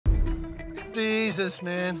Jesus,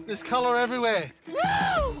 man. There's colour everywhere.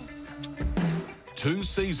 No! 2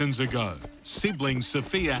 seasons ago, siblings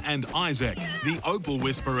Sophia and Isaac, the Opal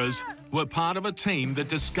Whisperers, were part of a team that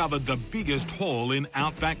discovered the biggest haul in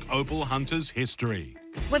Outback Opal hunters' history.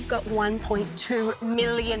 We've got $1.2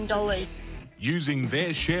 million. Using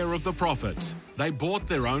their share of the profits, they bought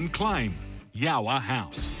their own claim, Yowah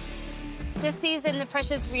House. This season, the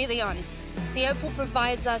pressure's really on. The Opal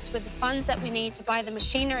provides us with the funds that we need to buy the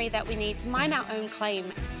machinery that we need to mine our own claim.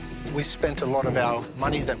 We spent a lot of our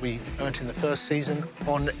money that we earned in the first season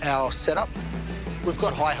on our setup. We've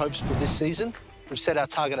got high hopes for this season. We've set our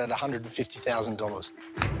target at $150,000.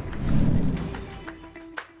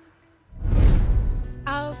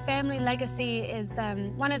 Our family legacy is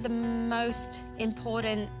one of the most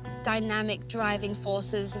important, dynamic driving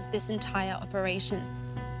forces of this entire operation.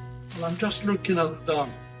 Well, I'm just looking at the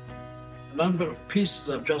number of pieces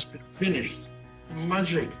that have just been finished.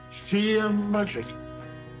 Magic, sheer magic.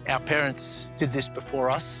 Our parents did this before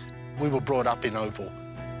us. We were brought up in Opal.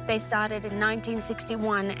 They started in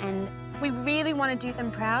 1961, and we really want to do them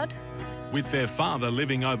proud. With their father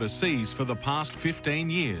living overseas for the past 15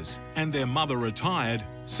 years and their mother retired,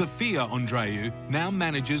 Sophia Andreu now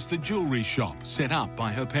manages the jewellery shop set up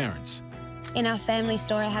by her parents. In our family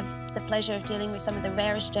store, I have the pleasure of dealing with some of the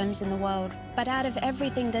rarest gems in the world. But out of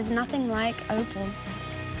everything, there's nothing like Opal.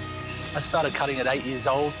 I started cutting at 8 years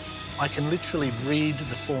old. I can literally read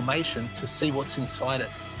the formation to see what's inside it.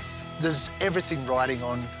 There's everything riding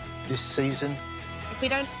on this season. If we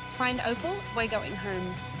don't find Opal, we're going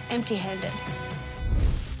home empty-handed.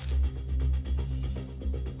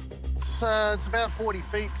 It's about 40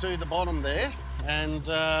 feet to the bottom there, and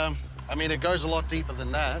I mean, it goes a lot deeper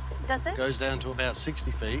than that. Does it? It goes down to about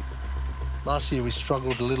 60 feet. Last year we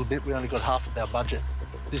struggled a little bit. We only got half of our budget.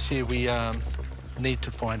 This year we need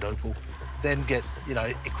to find Opal, then get,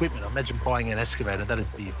 equipment. Imagine buying an excavator. That'd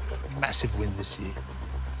be a massive win this year.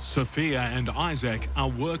 Sophia and Isaac are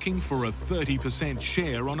working for a 30%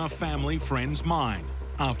 share on a family friend's mine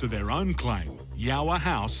after their own claim, Yowah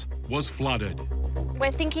House, was flooded.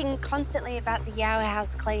 We're thinking constantly about the Yowah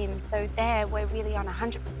House claim, so there we're really on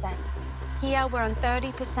 100%. Here we're on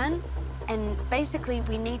 30%, and basically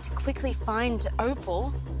we need to quickly find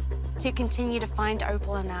Opal to continue to find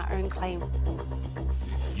Opal in our own claim.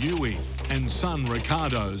 Yowah and son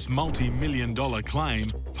Ricardo's multi-million-dollar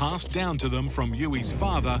claim, passed down to them from Yowah's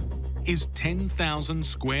father, is 10,000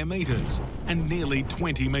 square metres and nearly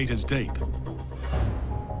 20 metres deep.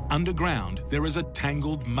 Underground, there is a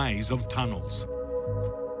tangled maze of tunnels.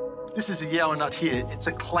 This is a Yowah nut here. It's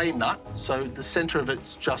a clay nut, so the centre of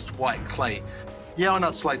it's just white clay. Yowah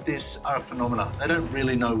nuts like this are a phenomenon. They don't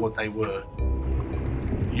really know what they were.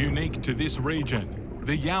 Unique to this region,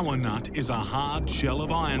 the Yowah nut is a hard shell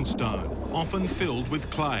of ironstone, often filled with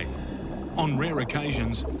clay. On rare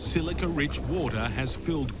occasions, silica-rich water has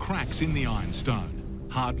filled cracks in the ironstone,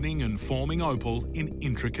 hardening and forming opal in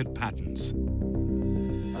intricate patterns.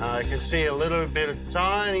 I can see a little bit of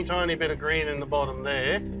tiny bit of green in the bottom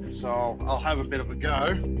there, so I'll have a bit of a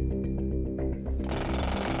go.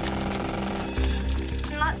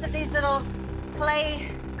 Lots of these little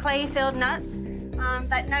clay-filled nuts,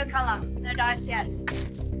 but no colour, no dice yet.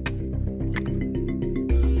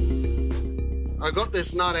 I got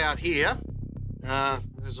this nut out here.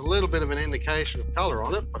 There's a little bit of an indication of colour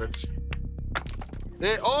on it, but it's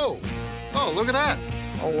there. Oh, look at that.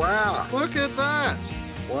 Oh, wow. Look at that.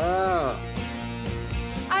 Wow.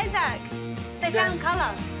 Isaac, they found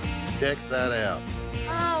colour. Check that out.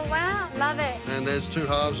 Oh, wow. Love it. And there's 2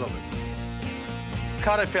 halves of it.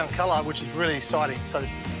 Ricardo found colour, which is really exciting. So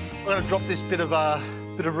I'm going to drop this bit of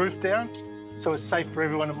roof down so it's safe for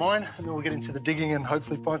everyone to mine, and then we'll get into the digging and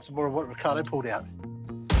hopefully find some more of what Ricardo pulled out.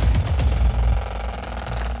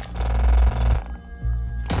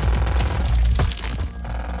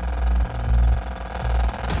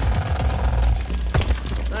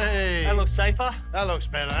 Hey. That looks safer. That looks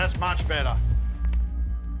better. That's much better.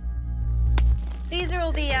 These are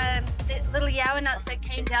all the little Yowah nuts that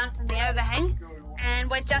came down from the overhang, and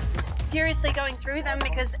we're just furiously going through them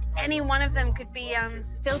because any one of them could be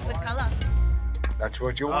filled with colour. That's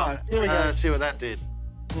what you want. Here we go. Let's see what that did.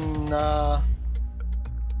 Nah.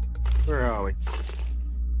 Where are we?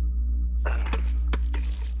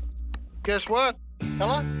 Guess what?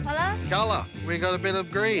 Colour? Colour? Colour. We got a bit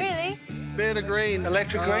of green. Really? Bit of green.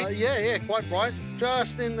 Electric green? Yeah, quite bright.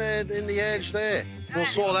 Just in the edge there. We'll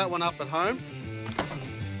saw that one up at home.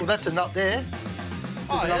 Well, that's a nut there.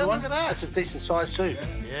 There's another one. Look at that. That's a decent size too.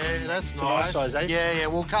 Yeah, that's It's a nice size, eh? Yeah,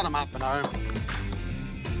 we'll cut them up at home.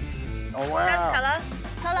 Oh, wow. That's colour.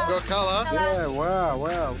 Colour. Got colour. Yeah,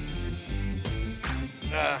 wow.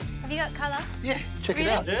 Have you got colour? Yeah, check Really?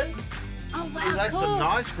 it out. Yeah. Oh, wow, That's cool. a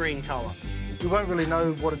nice green colour. We won't really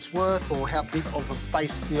know what it's worth or how big of a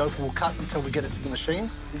face the opal will cut until we get it to the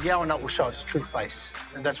machines. The Yowah Nut will show its true face,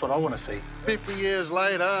 and that's what I want to see. 50 years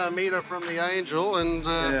later, a metre from the angel, and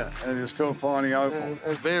and you're still finding opal.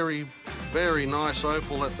 a very, very nice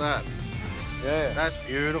opal at that. Yeah. That's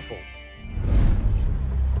beautiful.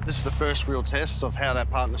 This is the first real test of how that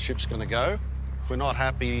partnership's going to go. If we're not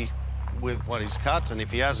happy with what he's cut, and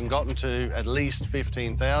if he hasn't gotten to at least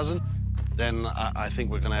 15,000, then I think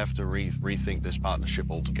we're going to have to rethink this partnership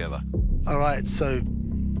altogether. All right, so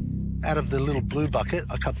out of the little blue bucket,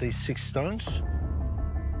 I cut these 6 stones.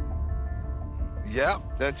 Yeah,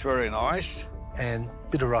 that's very nice. And a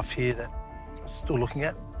bit of rough here that I'm still looking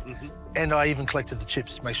at. And I even collected the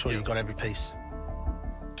chips, make sure you got every piece.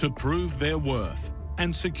 To prove their worth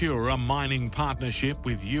and secure a mining partnership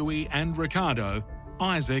with Yowah and Ricardo,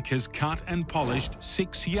 Isaac has cut and polished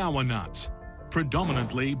 6 Yowah nuts,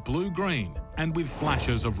 predominantly blue-green and with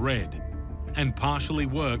flashes of red, and partially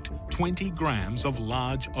worked 20 grams of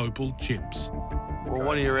large opal chips. Well,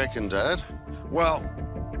 what do you reckon, Dad? Well,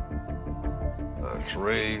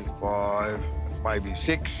 3, 5, maybe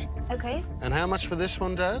 6, Okay, And how much for this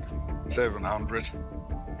one, Dad? 700.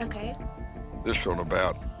 okay. This one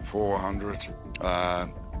about 400.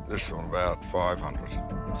 This one about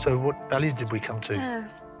 500. So what value did we come to?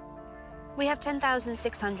 We have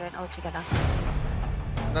 10,600 altogether.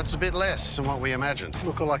 That's a bit less than what we imagined.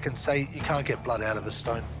 Look, all I can say, you can't get blood out of a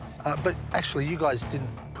stone. But actually, you guys didn't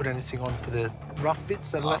put anything on for the rough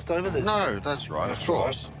bits that are left over? No, that's right, of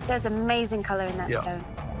course. There's amazing colour in that Yeah. stone.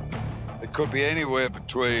 It could be anywhere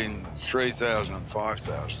between 3,000 and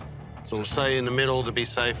 5,000. So we'll say in the middle to be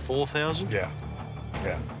safe, 4,000? Yeah,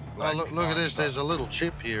 yeah. Oh, look at this. There's a little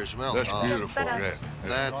chip here as well. That's Oh, beautiful, better.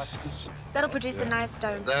 yeah. That'll produce a nice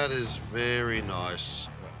stone. That is very nice.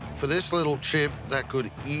 For this little chip, that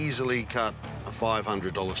could easily cut a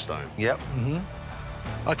 $500 stone. Yep.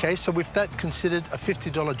 OK, so with that considered, a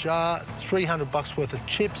 $50 jar, $300 worth of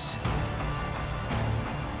chips.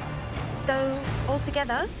 So,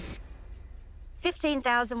 altogether,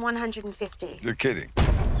 15,150. You're kidding.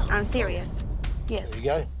 I'm serious. Yes. There you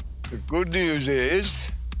go. The good news is...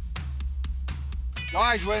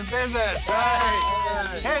 Nice win business!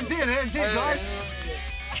 Hey! Hands in, guys.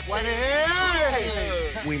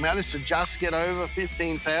 We managed to just get over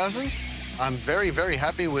 15,000. I'm very, very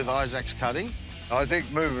happy with Isaac's cutting. I think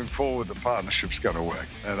moving forward, the partnership's going to work,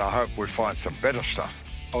 and I hope we find some better stuff.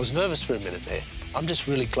 I was nervous for a minute there. I'm just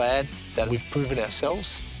really glad that we've proven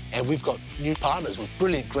ourselves and we've got new partners with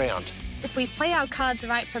brilliant ground. If we play our cards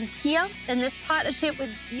right from here, in this partnership with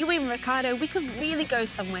Yowah and Ricardo, we could really go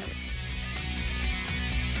somewhere with